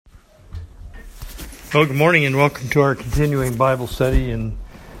Well, good morning and welcome to our continuing Bible study in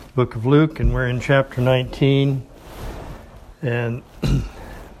the book of Luke, and we're in chapter 19. And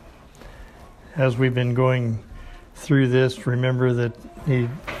as we've been going through this, remember that he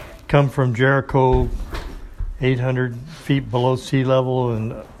come from Jericho 800 feet below sea level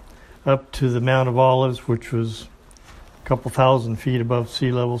and up to the Mount of Olives, which was a couple thousand feet above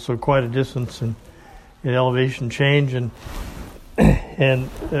sea level, so quite a distance in elevation change. And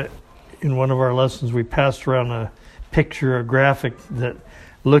in one of our lessons, we passed around a picture, a graphic that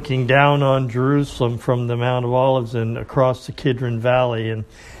looking down on Jerusalem from the Mount of Olives and across the Kidron Valley,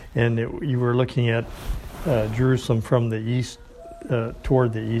 you were looking at Jerusalem from the east,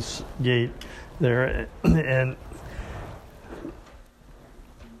 toward the east gate there, and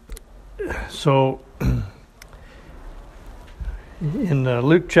so in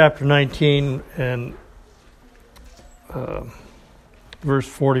Luke chapter 19 and verse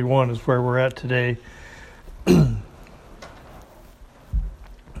 41 is where we're at today. And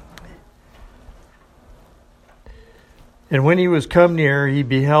when he was come near, he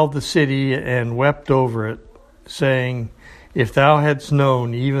beheld the city and wept over it, saying, If thou hadst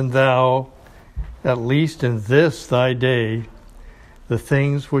known, even thou, at least in this thy day, the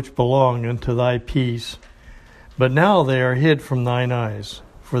things which belong unto thy peace, but now they are hid from thine eyes.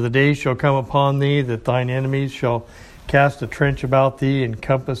 For the day shall come upon thee that thine enemies shall cast a trench about thee, and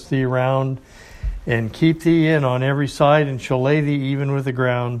compass thee round, and keep thee in on every side, and shall lay thee even with the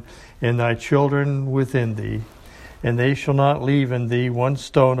ground, and thy children within thee. And they shall not leave in thee one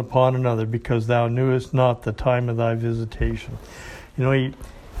stone upon another, because thou knewest not the time of thy visitation. You know,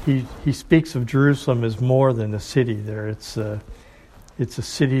 he speaks of Jerusalem as more than a city there. It's a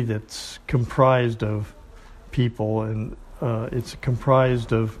city that's comprised of people, and it's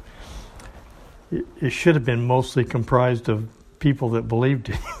comprised of, it should have been mostly comprised of people that believed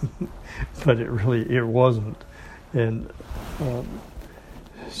in him, but it wasn't. And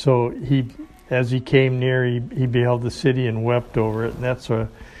so as he came near, he beheld the city and wept over it. And so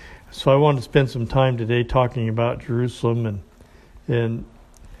I want to spend some time today talking about Jerusalem, and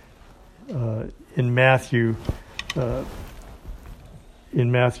in Matthew. In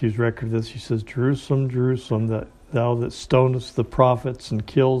Matthew's record of this, he says, Jerusalem, Jerusalem, that thou that stonest the prophets and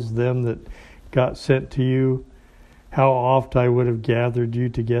kills them that got sent to you, how oft I would have gathered you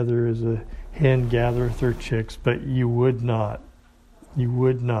together as a hen gathereth her chicks, but you would not. You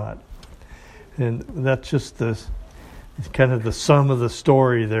would not. And that's just it's kind of the sum of the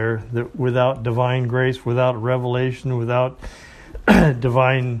story there, that without divine grace, without revelation, without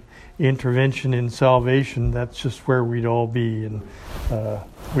divine intervention in salvation, that's just where we'd all be, and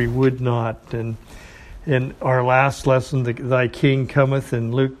we would not. And in our last lesson, thy king cometh,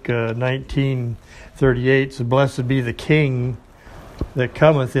 in Luke 19:38, so blessed be the king that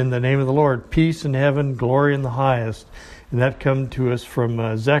cometh in the name of the Lord, peace in heaven, glory in the highest. And that come to us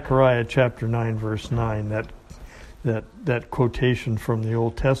from Zechariah chapter 9, verse 9, that quotation from the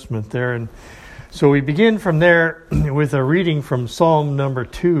Old Testament there. And so we begin from there with a reading from Psalm number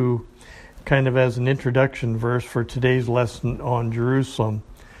 2, kind of as an introduction verse for today's lesson on Jerusalem.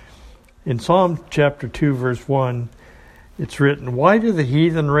 In Psalm chapter 2, verse 1, it's written, Why do the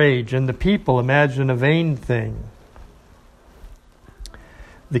heathen rage, and the people imagine a vain thing?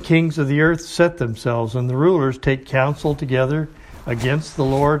 The kings of the earth set themselves, and the rulers take counsel together against the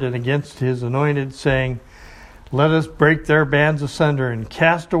Lord and against his anointed, saying, Let us break their bands asunder, and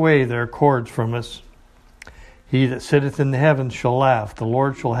cast away their cords from us. He that sitteth in the heavens shall laugh, the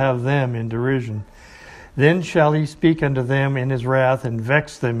Lord shall have them in derision. Then shall he speak unto them in his wrath, and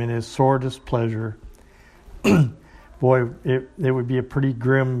vex them in his sore displeasure. Boy, it would be a pretty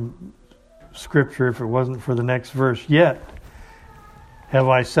grim scripture if it wasn't for the next verse. Yet have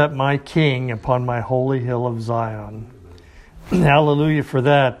I set my king upon my holy hill of Zion. Hallelujah for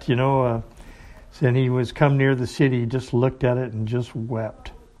that. You know, and he was come near the city, he just looked at it and just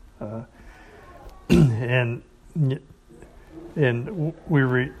wept. And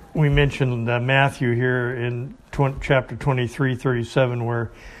we mentioned Matthew here in chapter 23:37,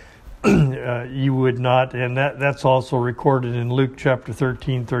 where you would not, and that's also recorded in Luke chapter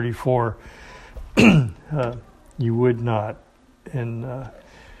 13:34. You would not. And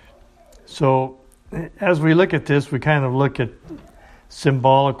so as we look at this, we kind of look at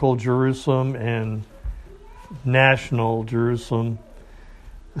symbolical Jerusalem and national Jerusalem.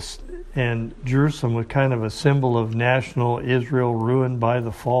 And Jerusalem was kind of a symbol of national Israel ruined by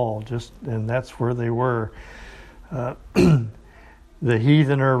the fall, and that's where they were. The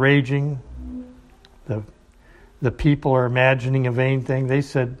heathen are raging. The people are imagining a vain thing. They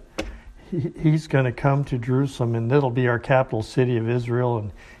said, he's going to come to Jerusalem, and it'll be our capital city of Israel,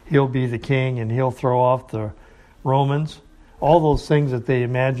 and he'll be the king and he'll throw off the Romans. All those things that they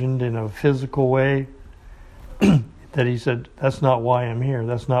imagined in a physical way, that he said, that's not why I'm here.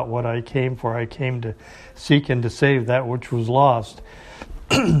 That's not what I came for. I came to seek and to save that which was lost.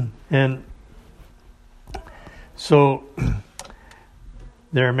 And so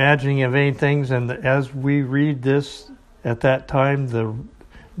they're imagining of vain things, and as we read this, at that time,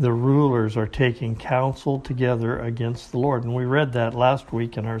 the rulers are taking counsel together against the Lord. And we read that last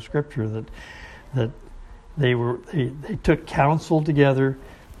week in our scripture, that they took counsel together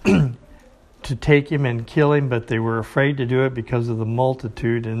to take him and kill him, but they were afraid to do it because of the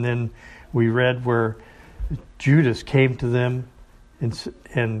multitude. And then we read where Judas came to them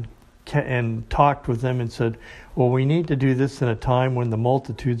and talked with them and said, well, we need to do this in a time when the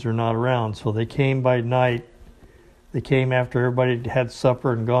multitudes are not around. So they came by night. They came after everybody had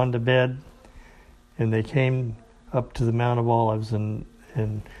supper and gone to bed, and they came up to the Mount of Olives, and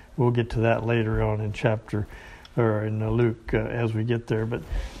we'll get to that later on in Luke as we get there. But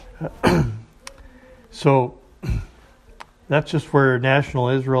so that's just where national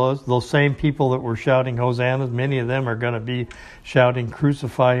Israel is. Those same people that were shouting hosannas, many of them are going to be shouting,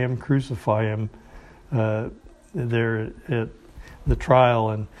 crucify him, crucify him, there at the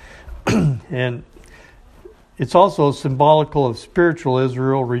trial. And it's also symbolical of spiritual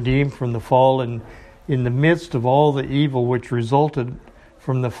Israel redeemed from the fall, and in the midst of all the evil which resulted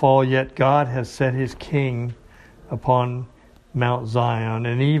from the fall, yet God has set his king upon Mount Zion.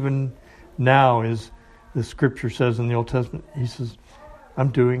 And even now, as the scripture says in the Old Testament, he says, I'm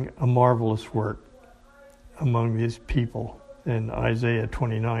doing a marvelous work among these people. In Isaiah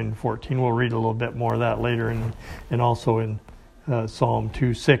 29:14, we'll read a little bit more of that later, and also in Psalm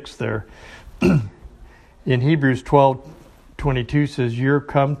 2:6 there. In Hebrews 12:22 says, you're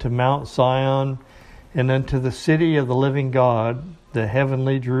come to Mount Zion and unto the city of the living God, the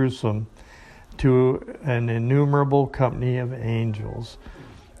heavenly Jerusalem, to an innumerable company of angels.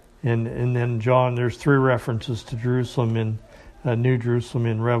 And then John, there's 3 references to Jerusalem in New Jerusalem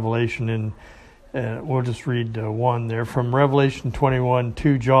in Revelation, and we'll just read one there from Revelation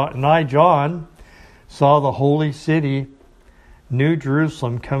 21:2. John, and I, John, saw the holy city, New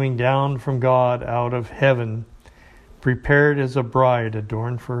Jerusalem, coming down from God out of heaven, prepared as a bride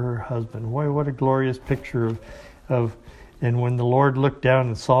adorned for her husband. Boy, what a glorious picture of. And when the Lord looked down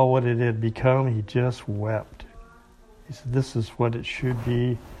and saw what it had become, he just wept. He said, this is what it should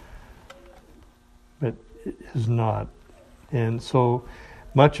be, but it is not. And so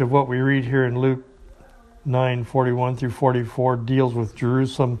much of what we read here in Luke 9:41 through 44 deals with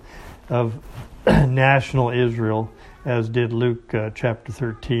Jerusalem of national Israel, as did Luke chapter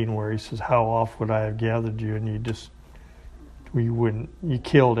 13, where he says, how oft would I have gathered you, and you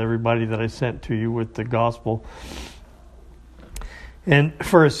killed everybody that I sent to you with the gospel. And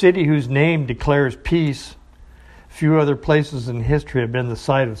for a city whose name declares peace, few other places in history have been the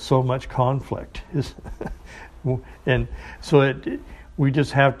site of so much conflict. And so we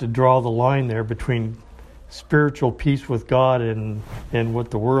just have to draw the line there between spiritual peace with God and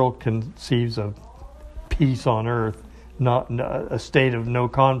what the world conceives of peace on earth, not a state of no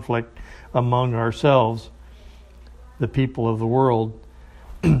conflict among ourselves, the people of the world.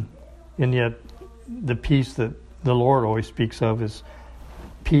 And yet the peace that the Lord always speaks of is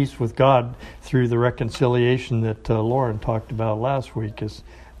peace with God through the reconciliation that Lauren talked about last week. Is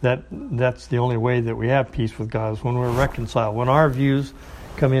that's the only way that we have peace with God, is when we're reconciled, when our views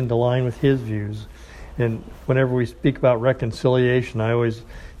come into line with his views. And whenever we speak about reconciliation, I always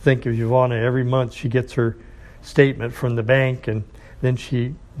think of Giovanna. Every month she gets her statement from the bank, and then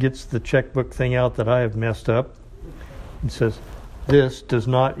she gets the checkbook thing out that I have messed up and says, this does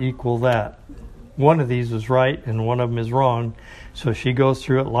not equal that. One of these is right and one of them is wrong. So she goes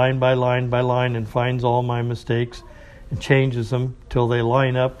through it line by line by line and finds all my mistakes and changes them till they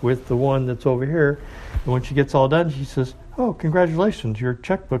line up with the one that's over here. And when she gets all done, she says, oh, congratulations, your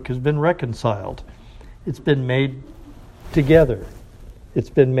checkbook has been reconciled. It's been made together. It's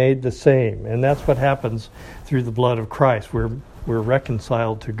been made the same. And that's what happens through the blood of Christ. We're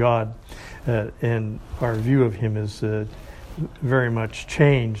reconciled to God, and our view of him is very much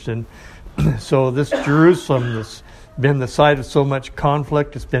changed. And so this Jerusalem that's been the site of so much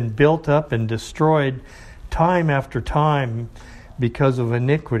conflict, it's been built up and destroyed time after time because of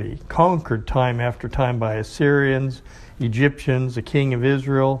iniquity, conquered time after time by Assyrians, Egyptians, the king of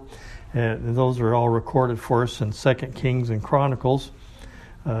Israel, and those are all recorded for us in 2 Kings and Chronicles.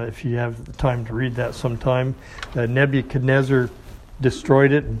 If you have the time to read that sometime. Nebuchadnezzar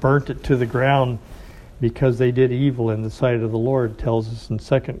destroyed it and burnt it to the ground because they did evil in the sight of the Lord, tells us in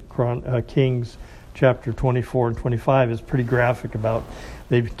 2 Kings chapter 24 and 25. Is pretty graphic about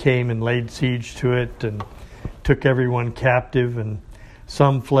they came and laid siege to it and took everyone captive, and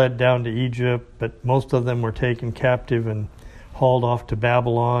some fled down to Egypt, but most of them were taken captive and hauled off to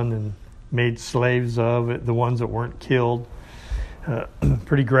Babylon and made slaves of it, the ones that weren't killed.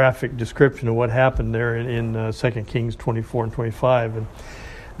 Pretty graphic description of what happened there in 2 Kings 24 and 25. And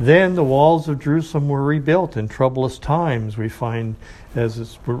then the walls of Jerusalem were rebuilt in troublous times, we find, as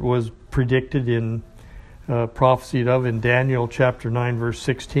it was predicted in prophesied of in Daniel chapter 9 verse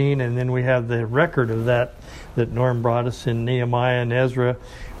 16. And then we have the record of that Norm brought us in Nehemiah and Ezra,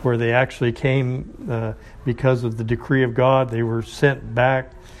 where they actually came because of the decree of God. They were sent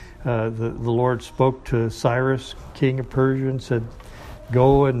back. The Lord spoke to Cyrus, king of Persia, and said,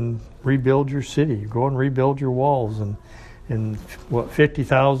 go and rebuild your city, go and rebuild your walls. And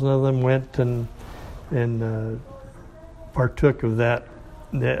 50,000 of them went and partook of that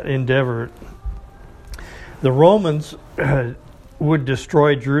endeavor. The Romans would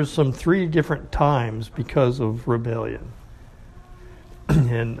destroy Jerusalem 3 different times because of rebellion.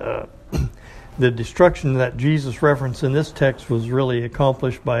 And the destruction that Jesus referenced in this text was really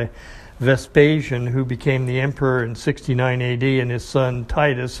accomplished by Vespasian, who became the emperor in 69 AD, and his son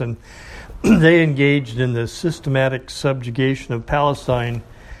Titus, and they engaged in the systematic subjugation of Palestine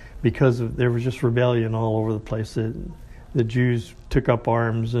because there was just rebellion all over the place. The Jews took up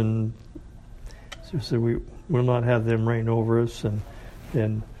arms and said, we will not have them reign over us, and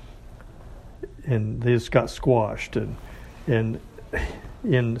they just got squashed. And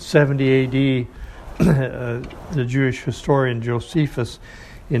in 70 AD, the Jewish historian Josephus,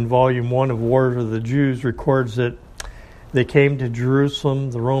 in Volume 1 of War of the Jews, records that they came to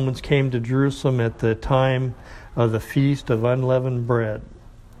Jerusalem, the Romans came to Jerusalem at the time of the Feast of Unleavened Bread,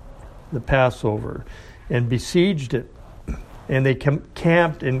 the Passover, and besieged it. And they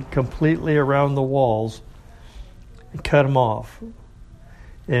camped in completely around the walls and cut them off.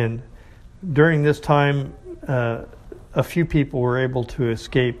 And during this time, a few people were able to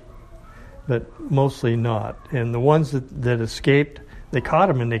escape, but mostly not. And the ones that escaped, they caught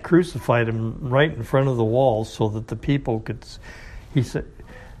them and they crucified them right in front of the walls so that the people could.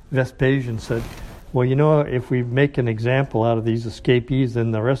 Vespasian said, well, if we make an example out of these escapees,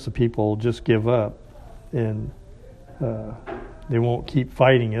 then the rest of the people will just give up, and they won't keep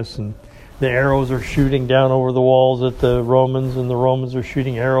fighting us. And the arrows are shooting down over the walls at the Romans, and the Romans are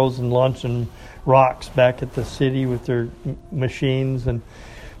shooting arrows and launching rocks back at the city with their machines, and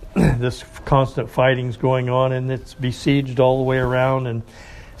this constant fighting's going on, and it's besieged all the way around. And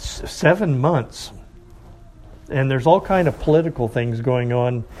 7 months, and there's all kind of political things going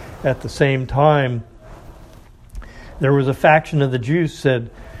on at the same time. There was a faction of the Jews said,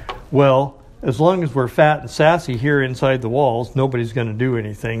 well, as long as we're fat and sassy here inside the walls, nobody's going to do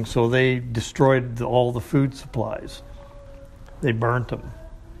anything. So they destroyed all the food supplies. They burnt them.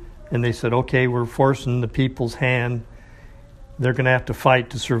 And they said, okay, we're forcing the people's hand. They're going to have to fight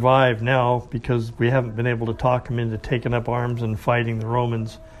to survive now because we haven't been able to talk them into taking up arms and fighting the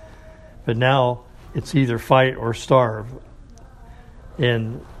Romans. But now it's either fight or starve.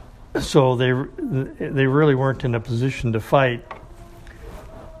 And so they really weren't in a position to fight.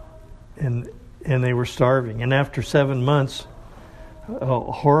 And they were starving. And after 7 months,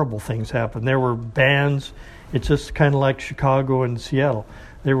 horrible things happened. There were bands. It's just kind of like Chicago and Seattle.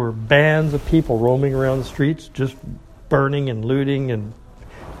 There were bands of people roaming around the streets, just burning and looting and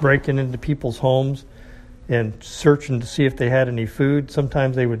breaking into people's homes and searching to see if they had any food.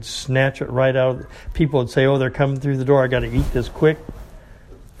 Sometimes they would snatch it right out. People would say, oh, they're coming through the door. I got to eat this quick.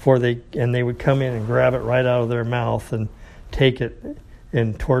 And they would come in and grab it right out of their mouth and take it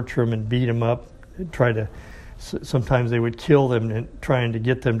and torture them and beat them up. Sometimes they would kill them and trying to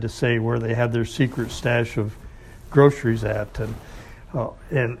get them to say where they had their secret stash of groceries at.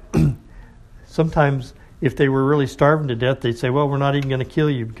 And sometimes if they were really starving to death, they'd say, well, we're not even going to kill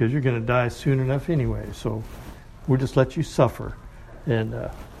you because you're going to die soon enough anyway, so we'll just let you suffer. And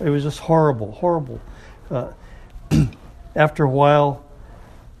it was just horrible, horrible. After a while,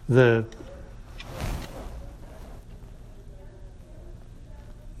 the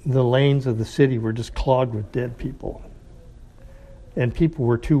lanes of the city were just clogged with dead people. And people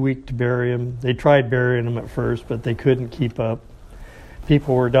were too weak to bury them. They tried burying them at first, but they couldn't keep up.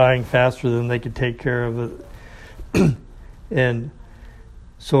 People were dying faster than they could take care of it. And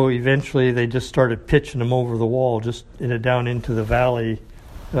so eventually they just started pitching them over the wall, just down into the valley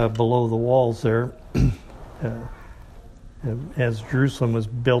below the walls there. As Jerusalem was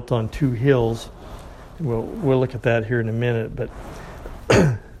built on 2 hills. We'll look at that here in a minute, but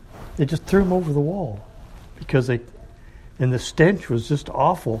they just threw them over the wall and the stench was just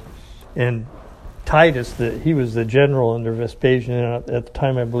awful. And Titus, he was the general under Vespasian at the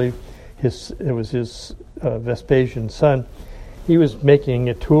time. I believe it was his Vespasian's son. He was making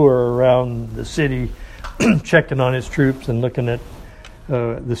a tour around the city, checking on his troops and looking at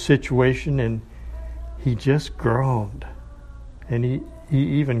the situation, and he just groaned. And he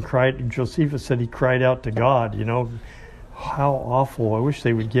even cried. Josephus said he cried out to God, how awful. I wish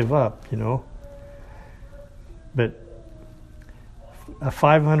they would give up, But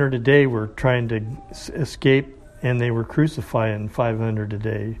 500 a day were trying to escape, and they were crucifying 500 a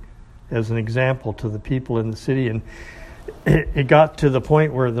day as an example to the people in the city. And it got to the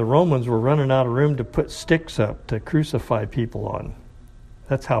point where the Romans were running out of room to put sticks up to crucify people on.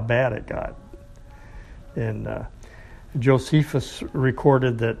 That's how bad it got. And Josephus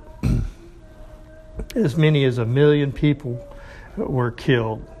recorded that as many as 1 million people were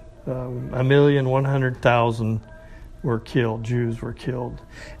killed. 1,100,000 were killed. Jews were killed.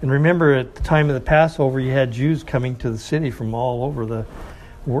 And remember, at the time of the Passover, you had Jews coming to the city from all over the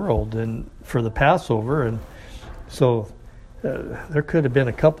world and for the Passover, and so there could have been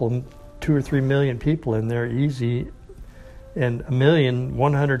a couple, 2 or 3 million people in there easy, and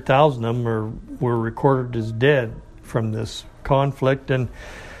 1,100,000 of them were recorded as dead from this conflict, and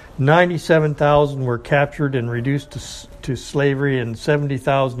 97,000 were captured and reduced to slavery, and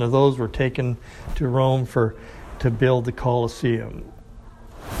 70,000 of those were taken to Rome to build the Colosseum.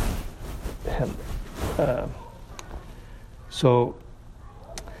 And, so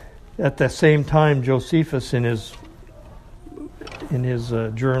at the same time, Josephus in his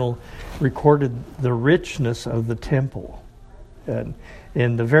journal recorded the richness of the temple, and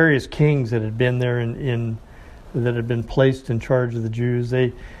the various kings that had been there that had been placed in charge of the Jews.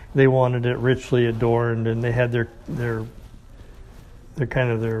 They wanted it richly adorned, and they had their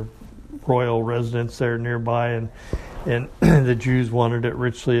kind of their royal residence there nearby, and the Jews wanted it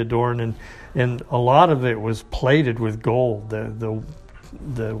richly adorned, and a lot of it was plated with gold. The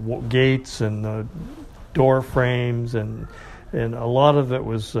gates and the door frames and a lot of it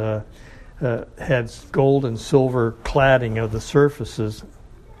was had gold and silver cladding of the surfaces.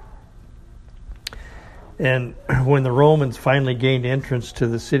 And when the Romans finally gained entrance to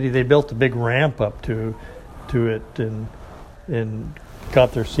the city, they built a big ramp up to it and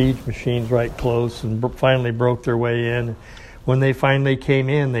got their siege machines right close and finally broke their way in. When they finally came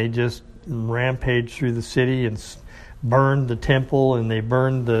in, they just rampaged through the city and burned the temple, and they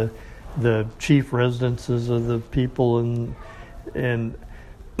burned the chief residences of the people, and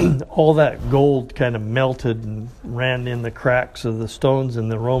all that gold kind of melted and ran in the cracks of the stones, and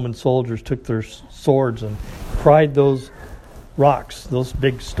the Roman soldiers took their swords and pried those rocks, those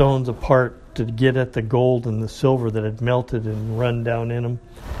big stones, apart to get at the gold and the silver that had melted and run down in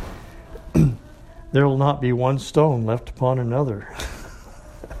them. There will not be one stone left upon another.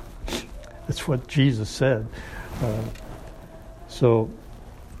 That's what Jesus said. So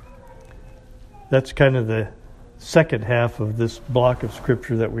that's kind of the second half of this block of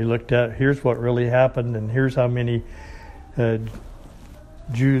scripture that we looked at. Here's what really happened, and here's how many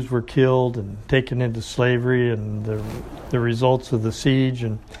Jews were killed and taken into slavery, and the results of the siege,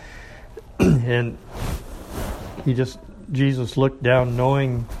 and Jesus looked down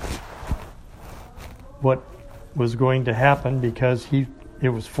knowing what was going to happen, because it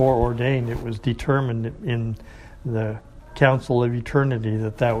was foreordained, it was determined in the council of eternity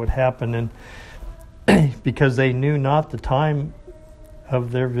that would happen, and because they knew not the time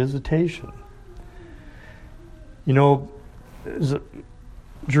of their visitation.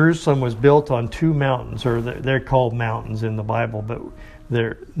 Jerusalem was built on two mountains, or they're called mountains in the Bible, but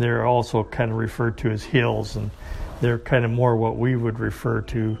they're also kind of referred to as hills, and they're kind of more what we would refer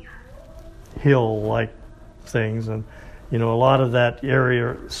to hill-like things. And a lot of that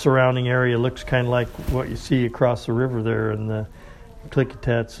area, surrounding area, looks kind of like what you see across the river there in the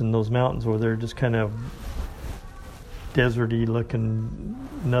Klickitats and those mountains, where they're just kind of deserty looking,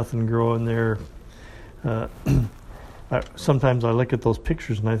 nothing growing there. Sometimes I look at those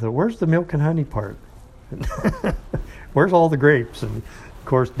pictures and I thought, where's the milk and honey part? Where's all the grapes? And of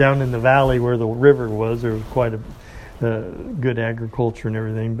course, down in the valley where the river was, there was quite a good agriculture and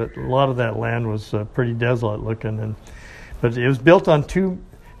everything, but a lot of that land was pretty desolate looking. But it was built on two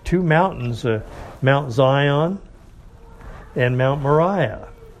mountains, Mount Zion and Mount Moriah,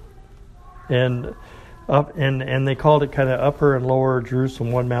 and they called it kind of Upper and Lower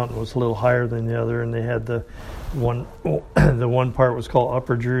Jerusalem. One mountain was a little higher than the other, and they had the one part was called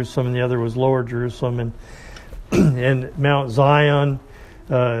Upper Jerusalem, and the other was Lower Jerusalem, and Mount Zion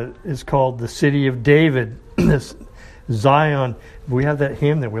is called the City of David. This Zion, we have that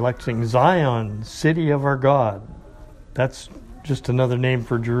hymn that we like to sing, Zion, City of our God. That's just another name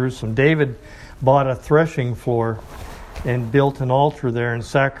for Jerusalem. David bought a threshing floor and built an altar there and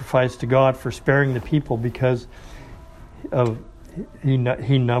sacrificed to God for sparing the people because of he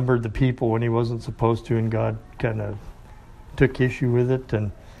numbered the people when he wasn't supposed to, and God kind of took issue with it,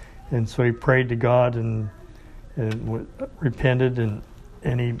 and so he prayed to God and repented,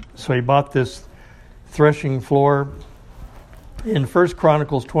 and he bought this threshing floor. In 1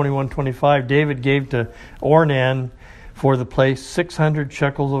 Chronicles 21:25, David gave to Ornan for the place 600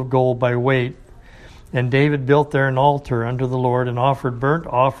 shekels of gold by weight. And David built there an altar unto the Lord and offered burnt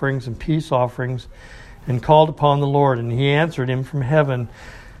offerings and peace offerings and called upon the Lord. And he answered him from heaven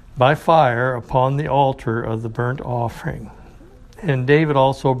by fire upon the altar of the burnt offering. And David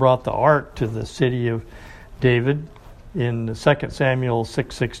also brought the ark to the city of David in 2 Samuel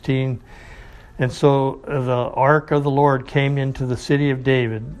 6:16. And so the ark of the Lord came into the city of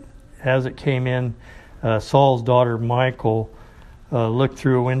David. As it came in, Saul's daughter Michal looked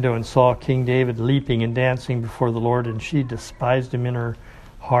through a window and saw King David leaping and dancing before the Lord, and she despised him in her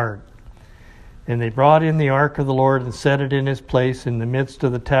heart. And they brought in the ark of the Lord and set it in his place in the midst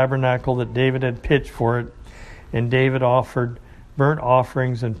of the tabernacle that David had pitched for it. And David offered burnt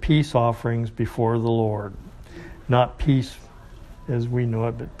offerings and peace offerings before the Lord. Not peace as we know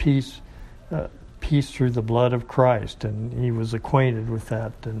it, but peace through the blood of Christ. And he was acquainted with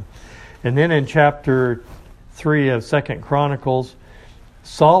that. And then in chapter 3 of 2 Chronicles,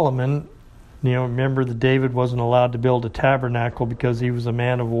 Solomon, remember that David wasn't allowed to build a tabernacle because he was a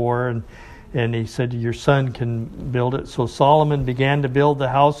man of war, and he said, your son can build it. So Solomon began to build the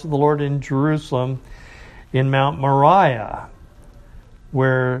house of the Lord in Jerusalem in Mount Moriah,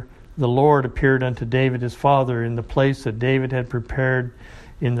 where the Lord appeared unto David his father in the place that David had prepared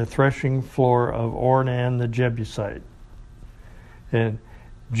in the threshing floor of Ornan the Jebusite. And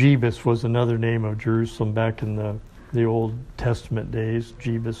Jebus was another name of Jerusalem back in the Old Testament days.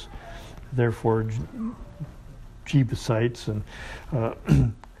 Jebus, therefore Jebusites. And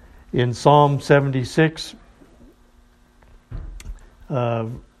in Psalm 76,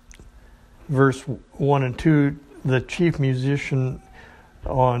 verse 1 and 2, the chief musician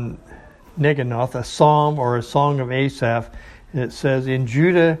on Neginoth, a psalm or a song of Asaph, it says, in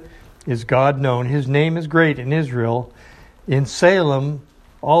Judah is God known, his name is great in Israel, in Salem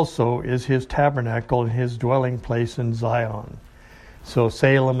also is his tabernacle and his dwelling place in Zion. So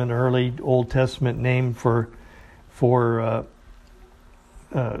Salem, an early Old Testament name for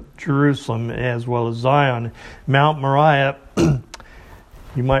Jerusalem as well as Zion. Mount Moriah,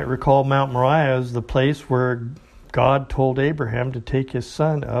 you might recall Mount Moriah is the place where God told Abraham to take his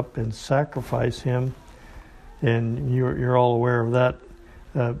son up and sacrifice him. And you're all aware of that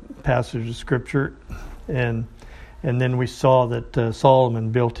passage of Scripture. And then we saw that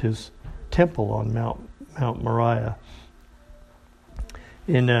Solomon built his temple on Mount Moriah.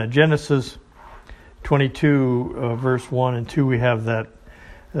 In Genesis 22, verse 1 and 2, we have that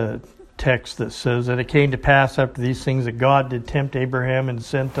text that says, and it came to pass after these things that God did tempt Abraham and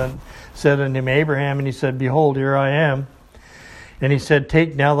said unto him, Abraham, and he said, behold, here I am. And he said,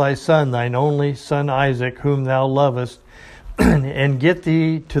 take now thy son, thine only son Isaac, whom thou lovest, and get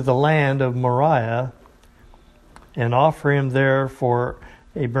thee to the land of Moriah, and offer him there for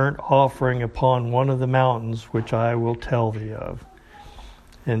a burnt offering upon one of the mountains which I will tell thee of.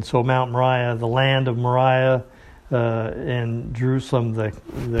 And so Mount Moriah, the land of Moriah, and Jerusalem,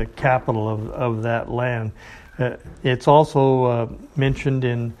 the capital of that land. It's also mentioned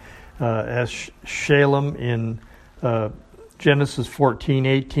in as Shalem in Genesis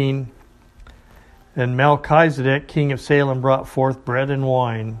 14:18. And Melchizedek, king of Salem, brought forth bread and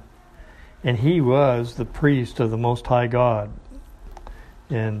wine, and he was the priest of the Most High God.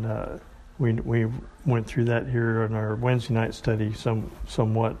 And we went through that here in our Wednesday night study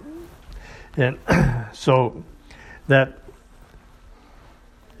somewhat. And so that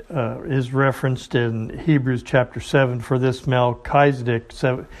is referenced in Hebrews chapter 7. For this Melchizedek,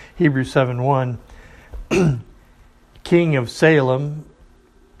 Hebrews 7:1, king of Salem,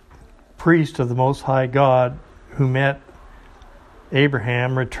 priest of the Most High God, who met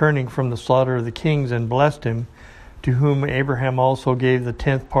Abraham returning from the slaughter of the kings and blessed him, to whom Abraham also gave the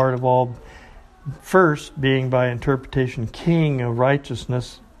 10th part of all, first being by interpretation king of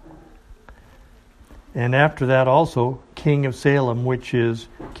righteousness, and after that also king of Salem, which is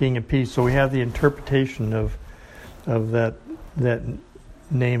king of peace. So we have the interpretation of that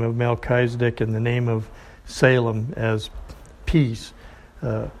name of Melchizedek and the name of Salem as peace.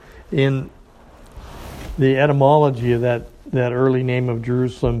 In the etymology of that early name of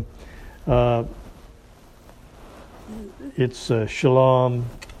Jerusalem, it's shalom,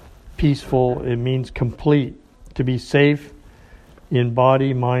 peaceful. It means complete, to be safe in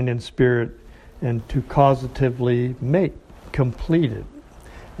body, mind, and spirit. and to causatively complete it.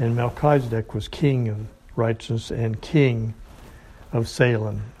 And Melchizedek was king of righteousness and king of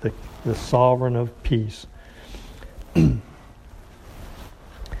Salem, the sovereign of peace.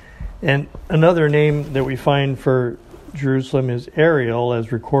 And another name that we find for Jerusalem is Ariel,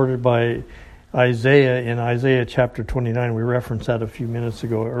 as recorded by Isaiah in Isaiah chapter 29. We referenced that a few minutes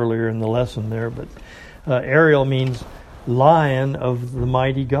ago earlier in the lesson there. But Ariel means lion of the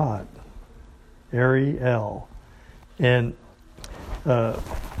mighty God. Ariel. And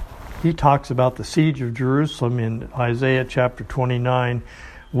he talks about the siege of Jerusalem in Isaiah chapter 29.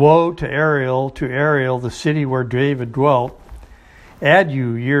 Woe to Ariel, the city where David dwelt. Add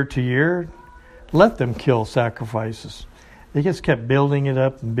you year to year, let them kill sacrifices. They just kept building it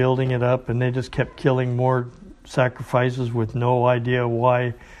up, and they just kept killing more sacrifices with no idea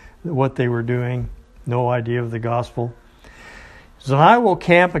what they were doing, no idea of the gospel. So I will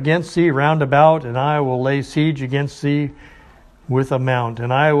camp against thee round about, and I will lay siege against thee with a mount,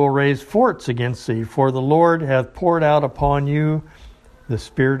 and I will raise forts against thee, for the Lord hath poured out upon you the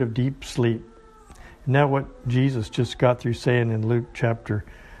spirit of deep sleep. Isn't that what Jesus just got through saying in Luke chapter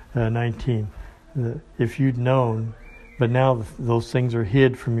 19? If you'd known, but now those things are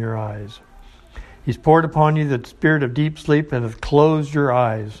hid from your eyes. He's poured upon you the spirit of deep sleep and hath closed your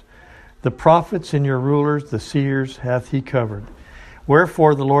eyes. The prophets and your rulers, the seers, hath he covered.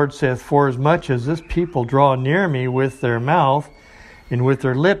 Wherefore the Lord saith, forasmuch as this people draw near me with their mouth, and with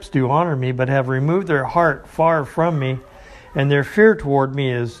their lips do honor me, but have removed their heart far from me, and their fear toward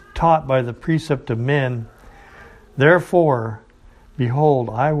me is taught by the precept of men. Therefore, behold,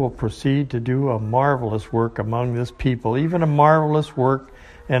 I will proceed to do a marvelous work among this people, even a marvelous work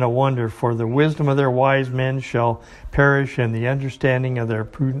and a wonder, for the wisdom of their wise men shall perish, and the understanding of their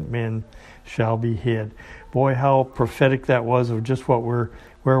prudent men shall be hid. Boy, how prophetic that was of just where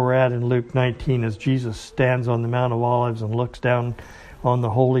we're at in Luke 19, as Jesus stands on the Mount of Olives and looks down on the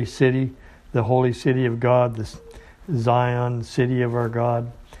holy city of God, the Zion, city of our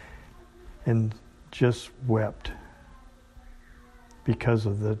God, and just wept because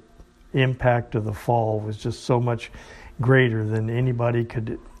of the impact of the fall was just so much greater than anybody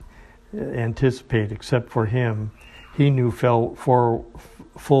could anticipate except for him. He knew full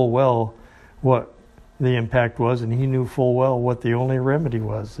well what the impact was, and he knew full well what the only remedy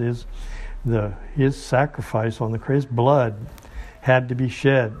was. His sacrifice on the cross, his blood had to be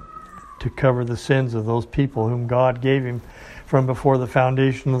shed to cover the sins of those people whom God gave him from before the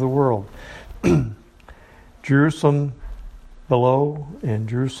foundation of the world. Jerusalem below and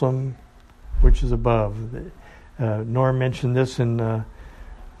Jerusalem which is above. Norm mentioned this in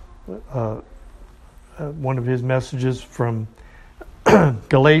one of his messages from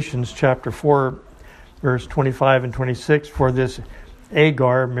Galatians chapter 4, verse 25 and 26. For this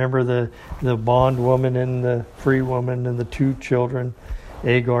Agar, remember the bondwoman and the free woman and the two children.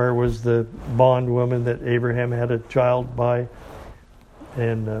 Agar was the bondwoman that Abraham had a child by,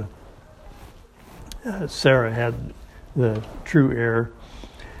 and Sarah had the true heir.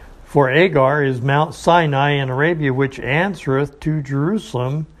 For Agar is Mount Sinai in Arabia, which answereth to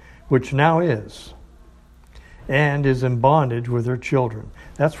Jerusalem, which now is, and is in bondage with her children.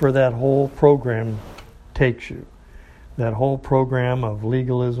 That's where that whole program takes you. That whole program of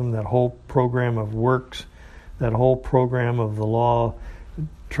legalism, that whole program of works, that whole program of the law,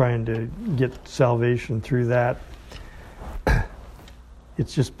 trying to get salvation through that.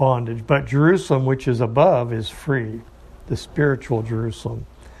 It's just bondage. But Jerusalem, which is above, is free. The spiritual Jerusalem,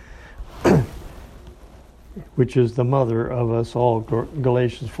 which is the mother of us all,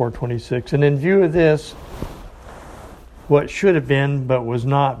 Galatians 4:26. And in view of this, what should have been but was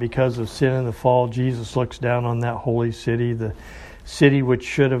not because of sin and the fall, Jesus looks down on that holy city, the city which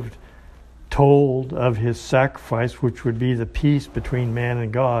should have told of his sacrifice, which would be the peace between man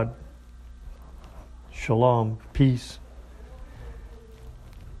and God. Shalom, peace.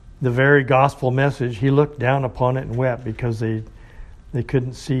 The very gospel message, he looked down upon it and wept because they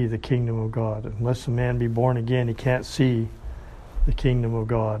couldn't see the kingdom of God. Unless a man be born again, he can't see the kingdom of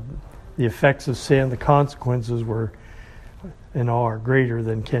God. The effects of sin, the consequences were and are greater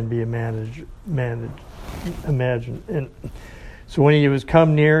than can be imagined. And so when he was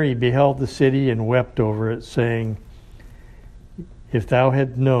come near, he beheld the city and wept over it, saying, If thou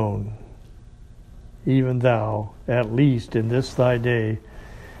had known, even thou, at least in this thy day,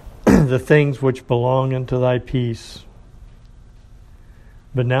 the things which belong unto thy peace,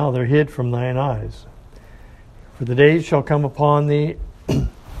 but now they're hid from thine eyes. For the days shall come upon thee,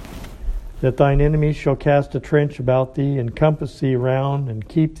 that thine enemies shall cast a trench about thee, and compass thee round, and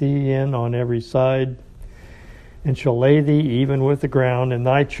keep thee in on every side. and shall lay thee even with the ground, and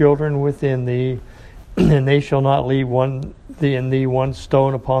thy children within thee, and they shall not leave in thee one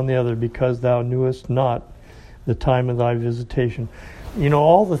stone upon the other, because thou knewest not the time of thy visitation.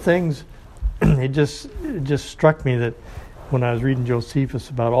 All the things, it just struck me that when I was reading Josephus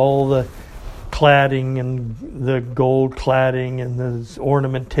about all the cladding and the gold cladding and the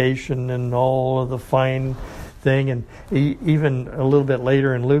ornamentation and all of the fine thing, and even a little bit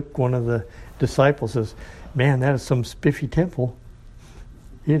later in Luke, one of the disciples says, "Man, that is some spiffy temple.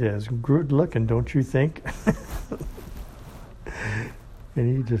 It is good looking, don't you think?"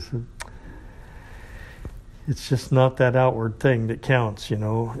 And he just said, it's just not that outward thing that counts,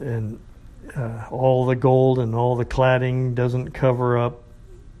 and all the gold and all the cladding doesn't cover up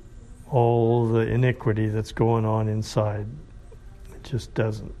all the iniquity that's going on inside. It just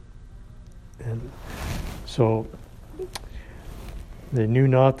doesn't. And so they knew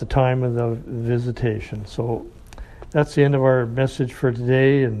not the time of the visitation. So that's the end of our message for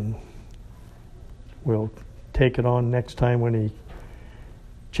today, and we'll take it on next time when he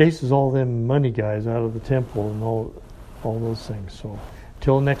chases all them money guys out of the temple and all those things. So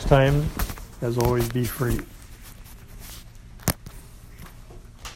till next time, as always, be free.